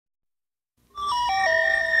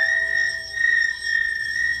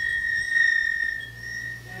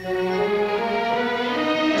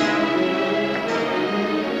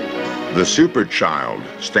The super child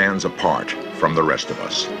stands apart from the rest of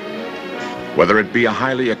us. Whether it be a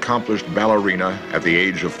highly accomplished ballerina at the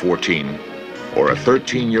age of 14 or a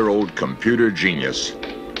 13-year-old computer genius,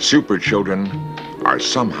 super children are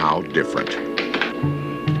somehow different.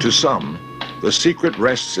 To some, the secret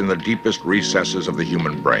rests in the deepest recesses of the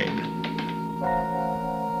human brain.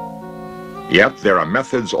 Yet there are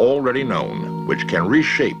methods already known which can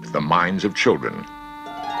reshape the minds of children.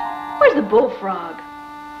 Where's the bullfrog?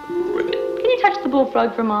 Can you touch the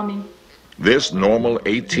bullfrog for Mommy? This normal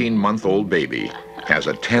 18-month-old baby has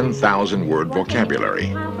a 10,000-word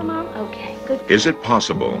vocabulary. Okay, good. Is it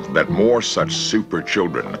possible that more such super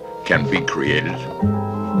children can be created?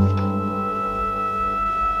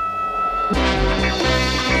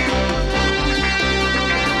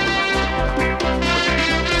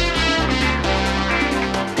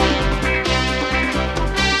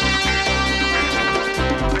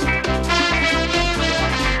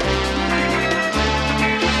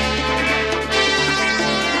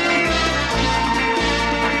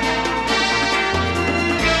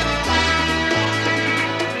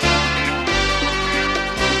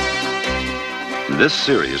 This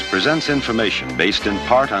series presents information based in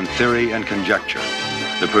part on theory and conjecture.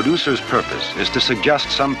 The producer's purpose is to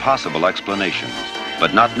suggest some possible explanations,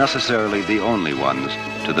 but not necessarily the only ones,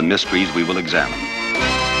 to the mysteries we will examine.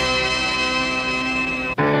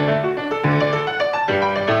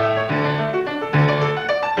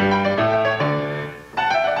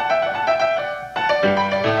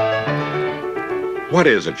 What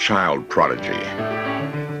is a child prodigy?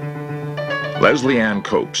 Leslie Ann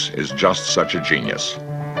Copes is just such a genius. In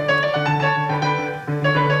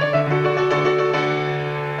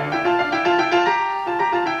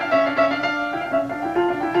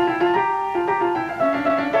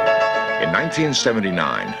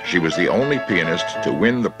 1979, she was the only pianist to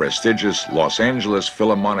win the prestigious Los Angeles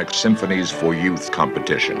Philharmonic Symphonies for Youth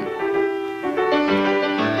competition.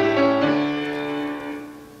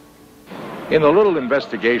 In the little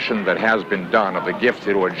investigation that has been done of the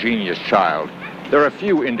gifted or genius child, there are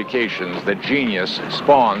few indications that genius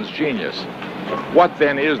spawns genius. What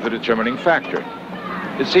then is the determining factor?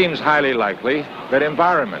 It seems highly likely that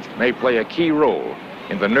environment may play a key role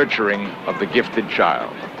in the nurturing of the gifted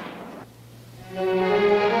child.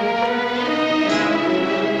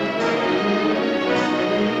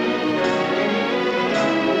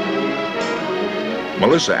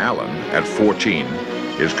 Melissa Allen, at 14,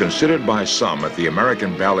 is considered by some at the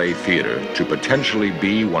American Ballet Theater to potentially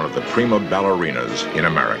be one of the prima ballerinas in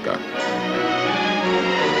America.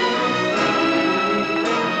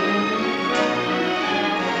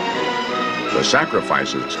 The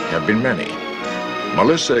sacrifices have been many.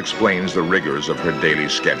 Melissa explains the rigors of her daily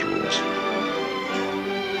schedules.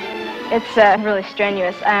 It's really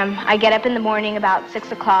strenuous. I get up in the morning about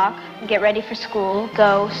 6 o'clock, get ready for school,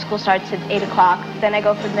 go. School starts at 8 o'clock. Then I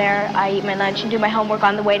go from there, I eat my lunch and do my homework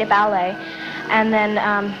on the way to ballet. And then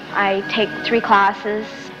I take 3 classes,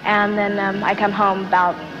 and then I come home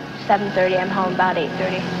about 7:30. I'm home about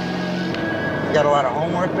 8:30. You got a lot of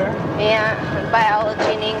homework there? Yeah, biology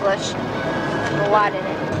and English. A lot in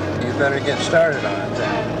it. You better get started on it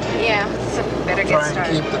then. Yeah, so better get started. Try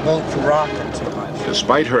and keep the boat from rocking too much.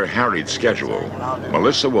 Despite her harried schedule,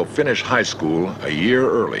 Melissa will finish high school a year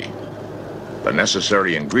early. The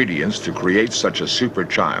necessary ingredients to create such a super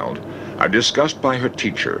child are discussed by her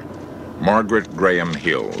teacher, Margaret Graham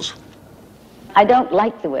Hills. I don't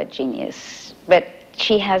like the word genius, but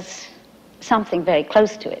she has something very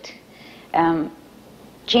close to it.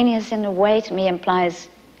 Genius, in a way, to me, implies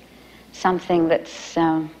something that's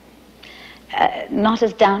not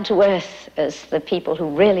as down to earth as the people who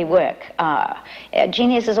really work are.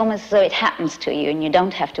 Genius is almost as though it happens to you and you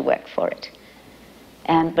don't have to work for it.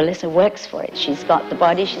 And Melissa works for it. She's got the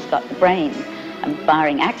body, she's got the brain, and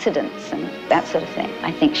barring accidents and that sort of thing,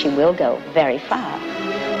 I think she will go very far.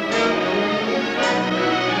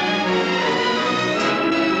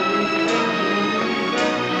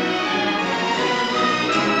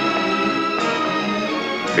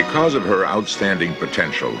 Because of her outstanding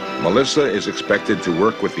potential, Melissa is expected to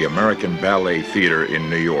work with the American Ballet Theater in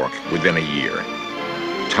New York within a year.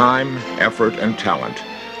 Time, effort, and talent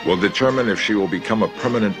will determine if she will become a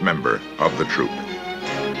permanent member of the troupe.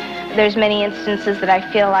 There's many instances that I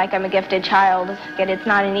feel like I'm a gifted child. And it's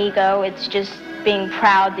not an ego, it's just being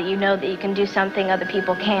proud that you know that you can do something other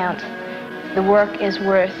people can't. The work is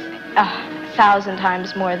worth 1,000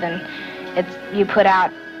 times more than you put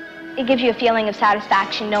out. It gives you a feeling of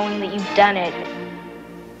satisfaction knowing that you've done it.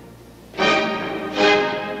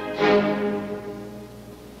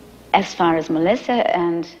 As far as Melissa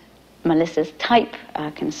and Melissa's type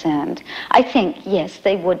are concerned, I think, yes,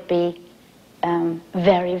 they would be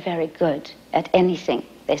very, very good at anything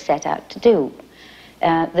they set out to do.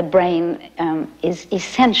 The brain is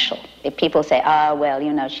essential. If people say, well,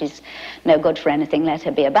 you know, she's no good for anything, let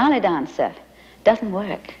her be a ballet dancer. Doesn't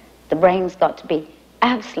work. The brain's got to be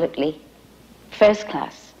absolutely first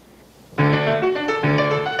class.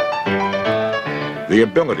 The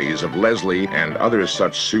abilities of Leslie and other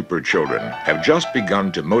such super children have just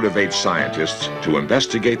begun to motivate scientists to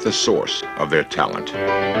investigate the source of their talent.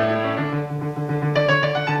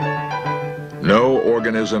 No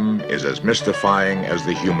organism is as mystifying as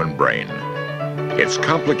the human brain. Its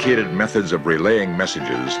complicated methods of relaying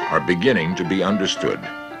messages are beginning to be understood.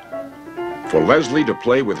 For Leslie to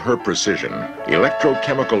play with her precision,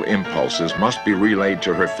 electrochemical impulses must be relayed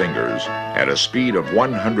to her fingers at a speed of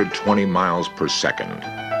 120 miles per second.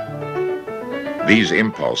 These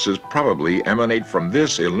impulses probably emanate from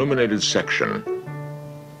this illuminated section.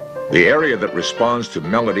 The area that responds to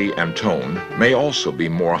melody and tone may also be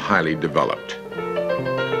more highly developed.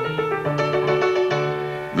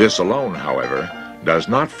 This alone, however, does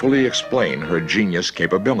not fully explain her genius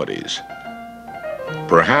capabilities.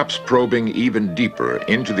 Perhaps probing even deeper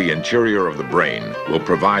into the interior of the brain will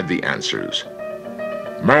provide the answers.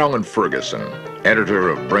 Marilyn Ferguson, editor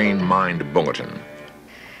of Brain Mind Bulletin.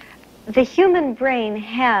 The human brain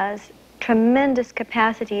has tremendous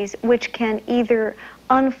capacities which can either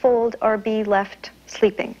unfold or be left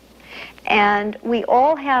sleeping. And we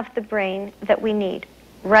all have the brain that we need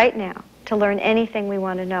right now to learn anything we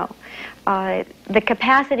want to know. The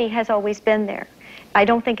capacity has always been there. I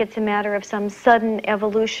don't think it's a matter of some sudden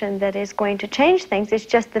evolution that is going to change things. It's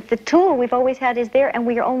just that the tool we've always had is there, and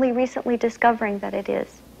we are only recently discovering that it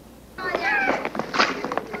is.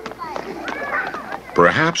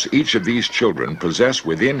 Perhaps each of these children possess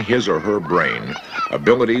within his or her brain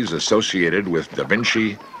abilities associated with Da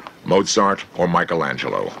Vinci, Mozart, or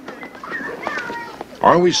Michelangelo.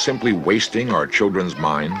 Are we simply wasting our children's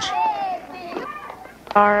minds?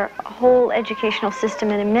 Our whole educational system,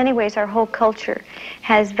 and in many ways our whole culture,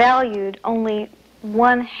 has valued only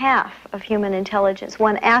one half of human intelligence,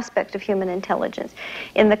 one aspect of human intelligence.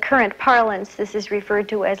 In the current parlance, this is referred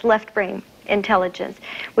to as left brain intelligence,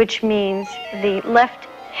 which means the left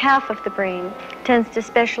half of the brain tends to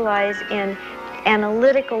specialize in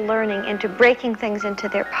analytical learning, into breaking things into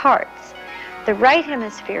their parts. The right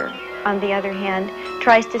hemisphere, on the other hand,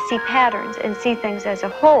 tries to see patterns and see things as a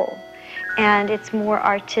whole. And it's more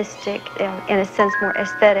artistic, in a sense more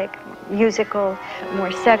aesthetic, musical, more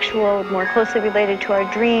sexual, more closely related to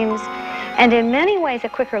our dreams, and in many ways a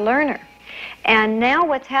quicker learner. And now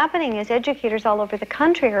what's happening is educators all over the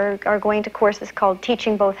country are going to courses called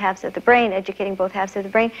Teaching Both Halves of the Brain, Educating Both Halves of the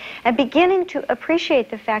Brain, and beginning to appreciate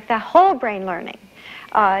the fact that whole brain learning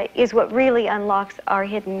is what really unlocks our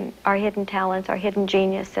hidden talents, our hidden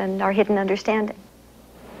genius, and our hidden understanding.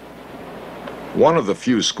 One of the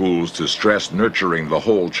few schools to stress nurturing the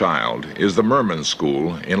whole child is the Merman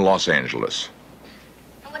School in Los Angeles.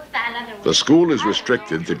 The school is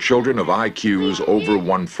restricted to children of IQs over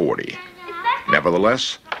 140.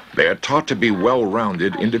 Nevertheless, they are taught to be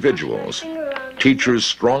well-rounded individuals. Teachers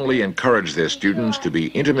strongly encourage their students to be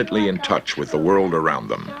intimately in touch with the world around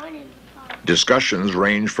them. Discussions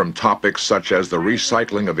range from topics such as the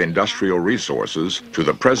recycling of industrial resources to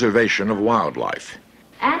the preservation of wildlife.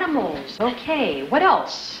 Animals, okay. What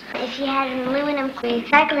else? If you had an aluminum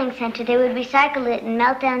recycling center, they would recycle it and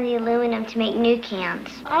melt down the aluminum to make new cans.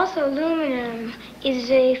 Also, aluminum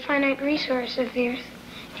is a finite resource of the earth,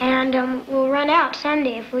 and will run out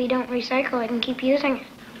someday if we don't recycle it and keep using it.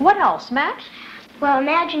 What else, Matt? Well,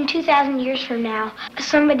 imagine 2,000 years from now,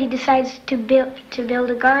 somebody decides to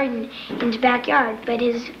build a garden in his backyard, but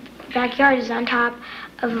his backyard is on top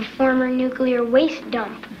of a former nuclear waste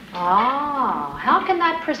dump. Ah, how can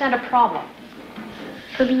that present a problem?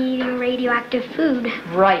 He'll be eating radioactive food.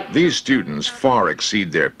 Right. These students far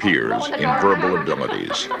exceed their peers in verbal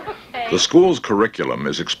abilities. The school's curriculum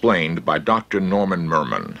is explained by Dr. Norman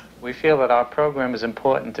Merman. We feel that our program is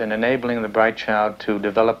important in enabling the bright child to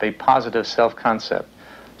develop a positive self-concept.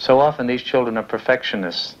 So often these children are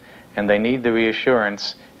perfectionists, and they need the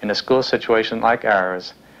reassurance in a school situation like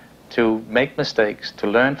ours to make mistakes, to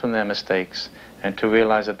learn from their mistakes, and to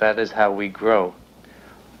realize that that is how we grow.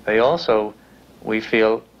 They also, we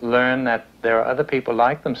feel, learn that there are other people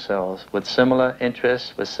like themselves with similar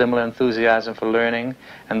interests, with similar enthusiasm for learning,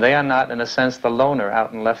 and they are not, in a sense, the loner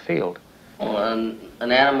out in left field. Well,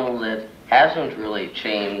 an animal that hasn't really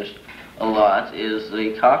changed a lot is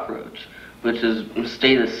the cockroach, which has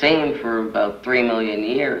stayed the same for about 3 million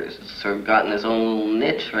years. It's sort of gotten its own little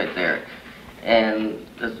niche right there. And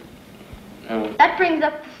that brings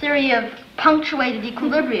up the theory of punctuated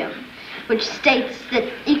equilibrium, which states that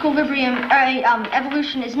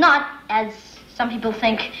evolution is not, as some people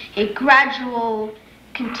think, a gradual,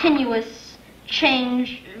 continuous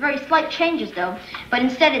change, very slight changes though, but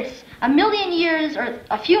instead it's a million years or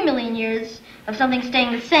a few million years of something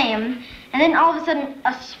staying the same, and then all of a sudden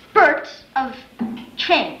a spurt of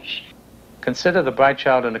change. Consider the bright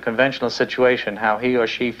child in a conventional situation, how he or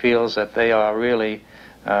she feels that they are really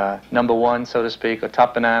number one, so to speak, or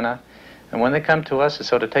top banana. And when they come to us, it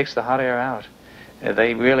sort of takes the hot air out.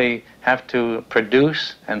 They really have to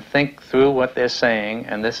produce and think through what they're saying,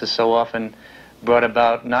 and this is so often brought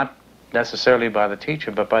about not necessarily by the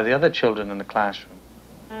teacher, but by the other children in the classroom.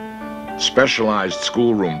 Specialized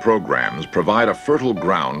schoolroom programs provide a fertile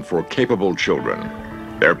ground for capable children.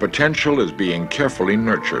 Their potential is being carefully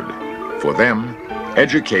nurtured. For them,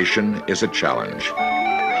 education is a challenge.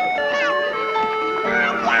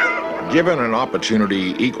 Given an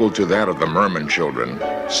opportunity equal to that of the Merman children,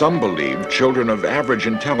 some believe children of average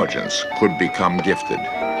intelligence could become gifted.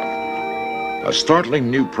 A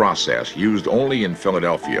startling new process used only in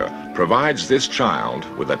Philadelphia provides this child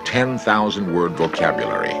with a 10,000-word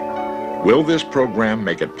vocabulary. Will this program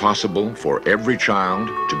make it possible for every child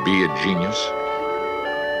to be a genius?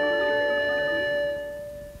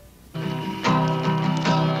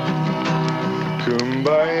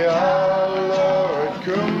 Kumbaya, Lord,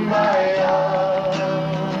 kumbaya,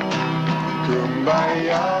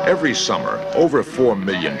 kumbaya. Every summer, over 4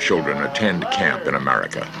 million children attend camp in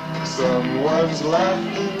America. Someone's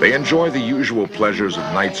laughing. They enjoy the usual pleasures of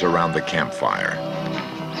nights around the campfire.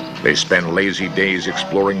 They spend lazy days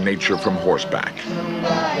exploring nature from horseback.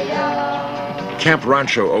 Camp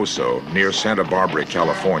Rancho Oso, near Santa Barbara,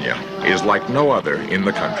 California, is like no other in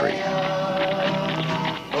the country.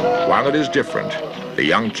 While it is different, the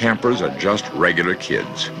young campers are just regular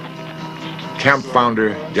kids. Camp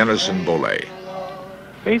founder Dennison Bollet.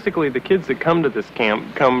 Basically, the kids that come to this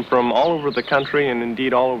camp come from all over the country and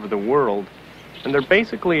indeed all over the world. And they're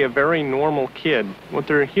basically a very normal kid. What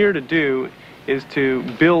they're here to do is to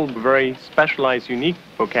build very specialized, unique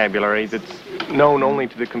vocabulary that's known only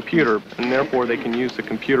to the computer, and therefore they can use the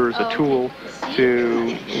computer as a tool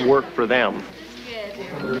to work for them.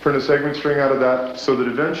 Print a segment string out of that so that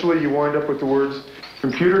eventually you wind up with the words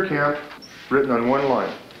computer camp written on one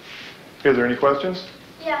line. Are there any questions?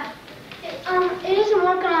 Yeah. It isn't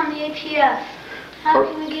working on the APF. How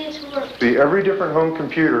can we get it to work? See, every different home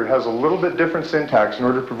computer has a little bit different syntax in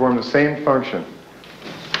order to perform the same function.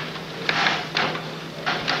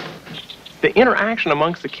 The interaction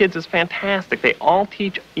amongst the kids is fantastic. They all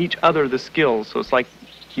teach each other the skills. So it's like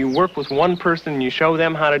you work with one person and you show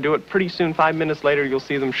them how to do it. Pretty soon, 5 minutes later, you'll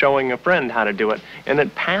see them showing a friend how to do it. And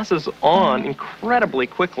it passes on incredibly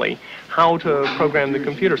quickly how to program the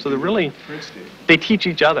computer. So they teach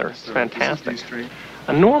each other. It's fantastic.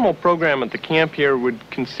 A normal program at the camp here would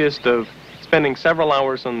consist of spending several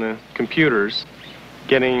hours on the computers,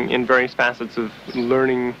 getting in various facets of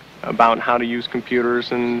learning about how to use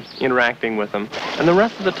computers and interacting with them. And the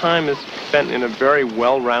rest of the time is spent in a very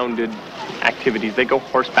well-rounded activities. They go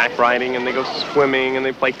horseback riding, and they go swimming, and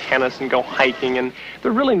they play tennis and go hiking, and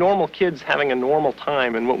they're really normal kids having a normal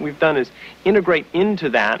time. And what we've done is integrate into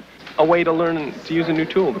that a way to learn to use a new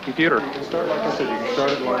tool, the computer. You can start, like I said, you can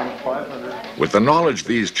start at line 500. With the knowledge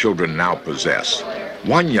these children now possess,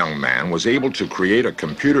 one young man was able to create a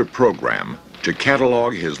computer program to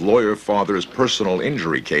catalog his lawyer father's personal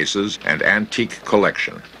injury cases and antique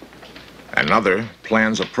collection. Another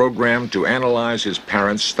plans a program to analyze his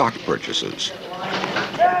parents' stock purchases.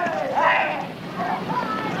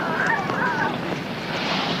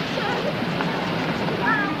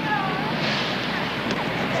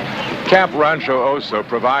 Camp Rancho Oso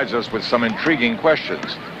provides us with some intriguing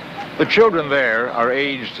questions. The children there are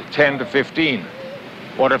aged 10 to 15.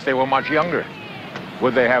 What if they were much younger?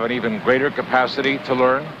 Would they have an even greater capacity to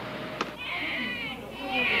learn?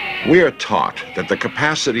 We are taught that the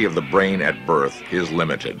capacity of the brain at birth is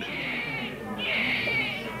limited.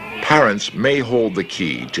 Parents may hold the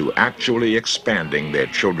key to actually expanding their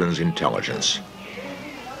children's intelligence.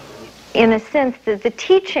 In a sense, the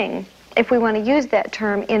teaching, if we want to use that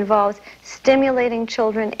term, involves stimulating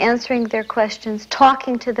children, answering their questions,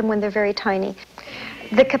 talking to them when they're very tiny.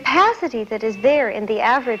 The capacity that is there in the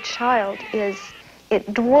average child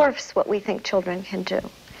it dwarfs what we think children can do.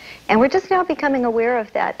 And we're just now becoming aware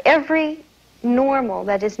of that. Every normal,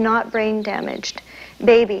 that is not brain damaged,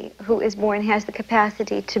 baby who is born has the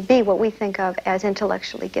capacity to be what we think of as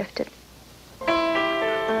intellectually gifted.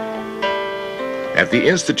 At the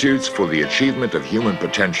Institutes for the Achievement of Human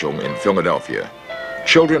Potential in Philadelphia,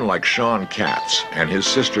 children like Sean Katz and his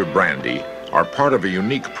sister Brandy are part of a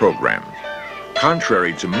unique program.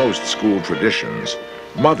 Contrary to most school traditions,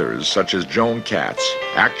 mothers such as Joan Katz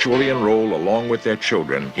actually enroll along with their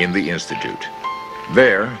children in the Institute.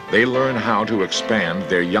 There, they learn how to expand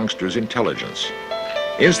their youngsters' intelligence.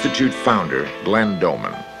 Institute founder Glenn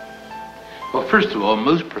Doman. Well, first of all,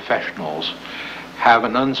 most professionals have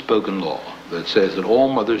an unspoken law that says that all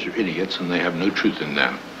mothers are idiots and they have no truth in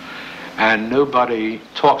them. And nobody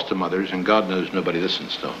talks to mothers, and God knows nobody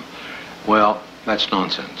listens to them. Well, that's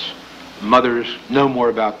nonsense. Mothers know more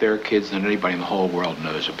about their kids than anybody in the whole world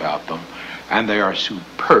knows about them, and they are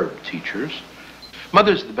superb teachers.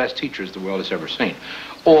 Mothers are the best teachers the world has ever seen.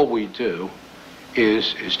 All we do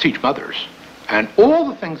is teach mothers, and all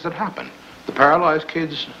the things that happen. The paralyzed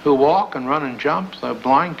kids who walk and run and jump, the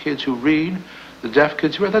blind kids who read, the deaf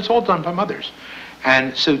kids who read, that's all done by mothers.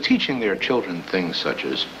 And so teaching their children things such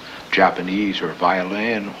as Japanese or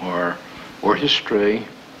violin or history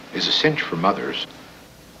is a cinch for mothers.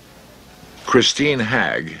 Christine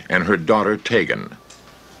Hagg and her daughter Tegan.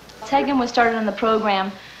 Tegan was started on the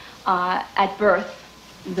program at birth,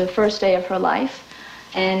 the first day of her life.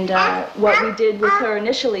 And what we did with her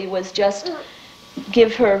initially was just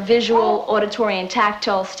give her visual, auditory, and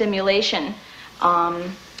tactile stimulation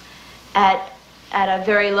at a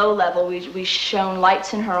very low level. We shone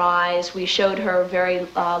lights in her eyes. We showed her very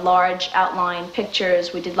large outline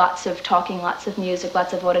pictures. We did lots of talking, lots of music,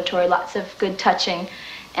 lots of auditory, lots of good touching.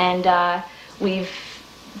 And we've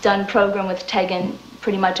done program with Tegan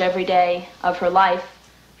pretty much every day of her life.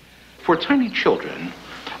 For tiny children,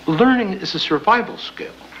 learning is a survival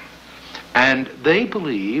skill. And they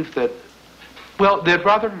believe that, well, they'd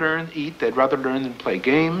rather learn to eat, they'd rather learn than play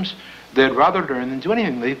games, they'd rather learn than do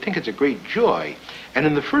anything. They think it's a great joy. And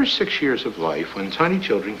in the first 6 years of life, when tiny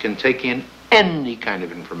children can take in any kind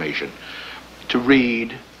of information, to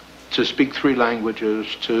read, to speak 3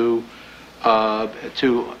 languages, to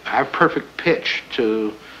have perfect pitch,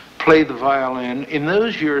 to play the violin, in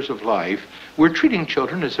those years of life, we're treating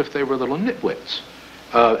children as if they were little nitwits,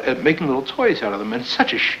 making little toys out of them, and it's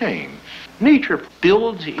such a shame. Nature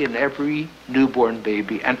builds in every newborn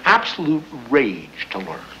baby an absolute rage to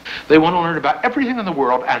learn. They want to learn about everything in the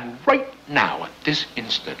world, and right now, at this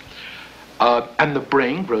instant. And the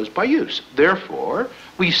brain grows by use. Therefore,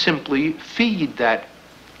 we simply feed that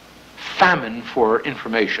famine for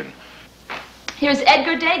information. Here's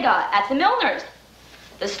Edgar Degas at the Milners.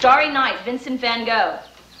 The Starry Night, Vincent van Gogh.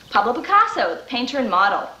 Pablo Picasso, the painter and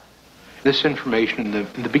model. This information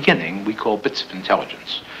in the beginning we call bits of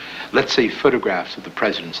intelligence. Let's say photographs of the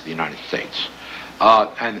presidents of the United States.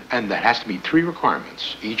 And that has to meet 3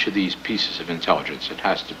 requirements, each of these pieces of intelligence. It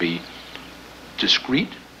has to be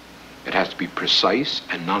discrete, it has to be precise,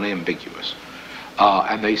 and non-ambiguous.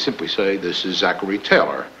 And they simply say, this is Zachary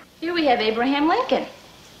Taylor. Here we have Abraham Lincoln.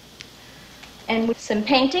 And with some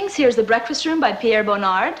paintings, here's The Breakfast Room by Pierre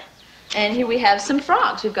Bonnard. And here we have some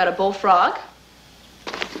frogs. We've got a bullfrog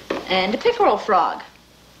and a pickerel frog.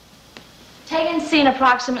 Tegan's seen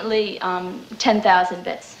approximately 10,000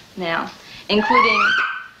 bits now, including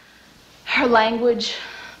her language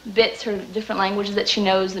bits, her different languages that she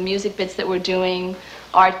knows, the music bits that we're doing,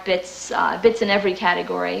 art bits, bits in every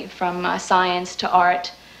category, from science to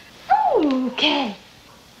art. Okay.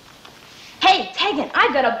 Hey, Tegan,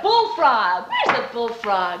 I've got a bullfrog. Where's the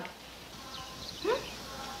bullfrog?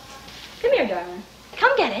 Come here, darling.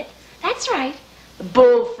 Come get it. That's right. The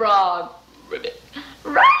bullfrog. Ribbit.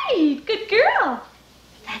 Right. Good girl.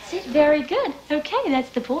 That's it. Very good. Okay, that's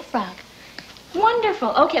the bullfrog. Wonderful.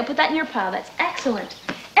 Okay, I'll put that in your pile. That's excellent.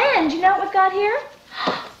 And you know what we've got here?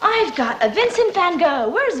 I've got a Vincent van Gogh.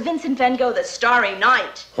 Where's Vincent van Gogh, The Starry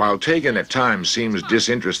Night? While Tegan at times seems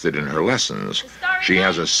disinterested in her lessons, she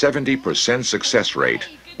has a 70% success rate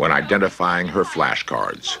when identifying her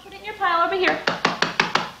flashcards. Put it in your pile over here.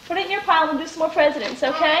 Put it in your pile and do some more presidents,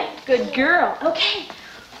 okay? Good girl. Okay.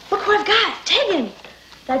 Look who I've got. Tegan.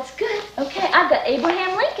 That's good. Okay, I've got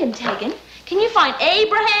Abraham Lincoln, Tegan. Can you find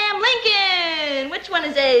Abraham Lincoln? Which one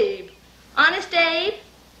is Abe? Honest Abe?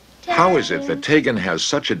 How is it that Tegan has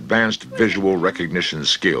such advanced visual recognition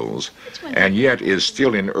skills and yet is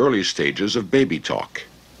still in early stages of baby talk?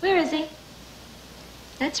 Where is he?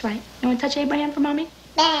 That's right. You want to touch Abraham for Mommy?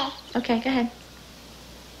 Yeah. Okay, go ahead.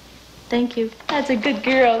 Thank you. That's a good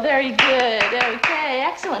girl. Very good. Okay,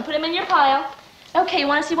 excellent. Put him in your pile. Okay, you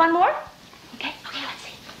want to see one more? Okay, let's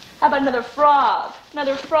see. How about another frog?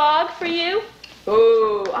 Another frog for you?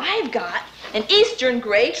 Oh, I've got an eastern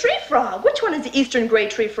gray tree frog. Which one is the eastern gray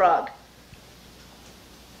tree frog?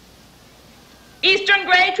 Eastern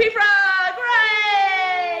gray tree frog!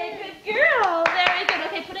 Right! Good girl. Very good.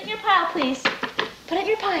 Okay, put it in your pile, please. Put it in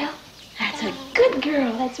your pile. That's a good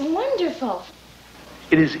girl. That's wonderful.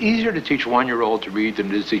 It is easier to teach a 1-year-old to read than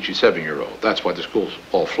it is to teach a 7-year-old. That's why the schools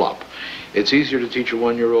all flop. It's easier to teach a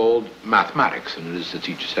 1-year-old mathematics than it is to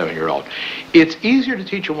teach a 7-year-old. It's easier to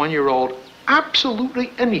teach a 1-year-old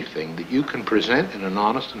absolutely anything that you can present in an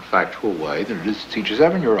honest and factual way than it is to teach a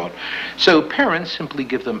 7-year-old. So parents simply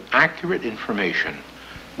give them accurate information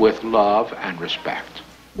with love and respect.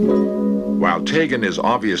 While Tegan is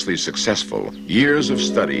obviously successful, years of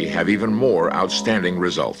study have even more outstanding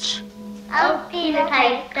results.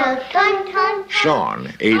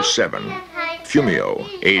 Sean, age 7, Fumio,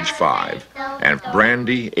 age 5, and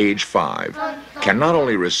Brandy, age 5, can not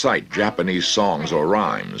only recite Japanese songs or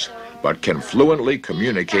rhymes, but can fluently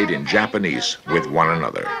communicate in Japanese with one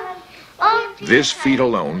another. This feat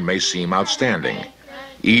alone may seem outstanding.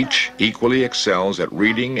 Each equally excels at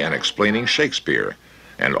reading and explaining Shakespeare,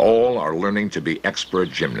 and all are learning to be expert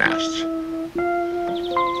gymnasts.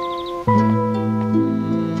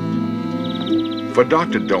 For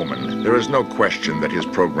Dr. Doman, there is no question that his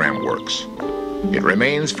program works. It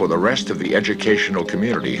remains for the rest of the educational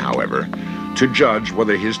community, however, to judge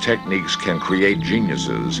whether his techniques can create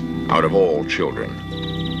geniuses out of all children.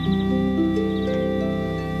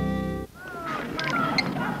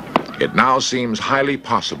 It now seems highly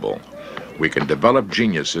possible we can develop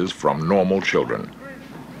geniuses from normal children.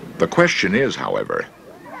 The question is, however,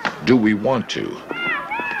 do we want to?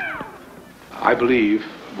 I believe,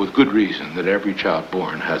 with good reason, that every child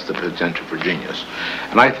born has the potential for genius.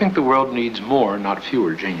 And I think the world needs more, not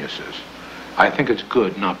fewer, geniuses. I think it's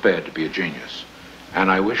good, not bad, to be a genius. And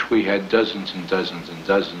I wish we had dozens and dozens and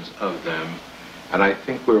dozens of them. And I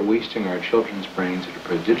think we're wasting our children's brains at a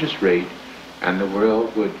prodigious rate, and the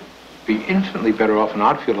world would be infinitely better off, and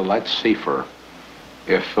I'd feel a lot safer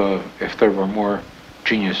if there were more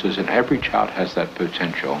geniuses, and every child has that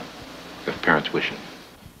potential if parents wish it.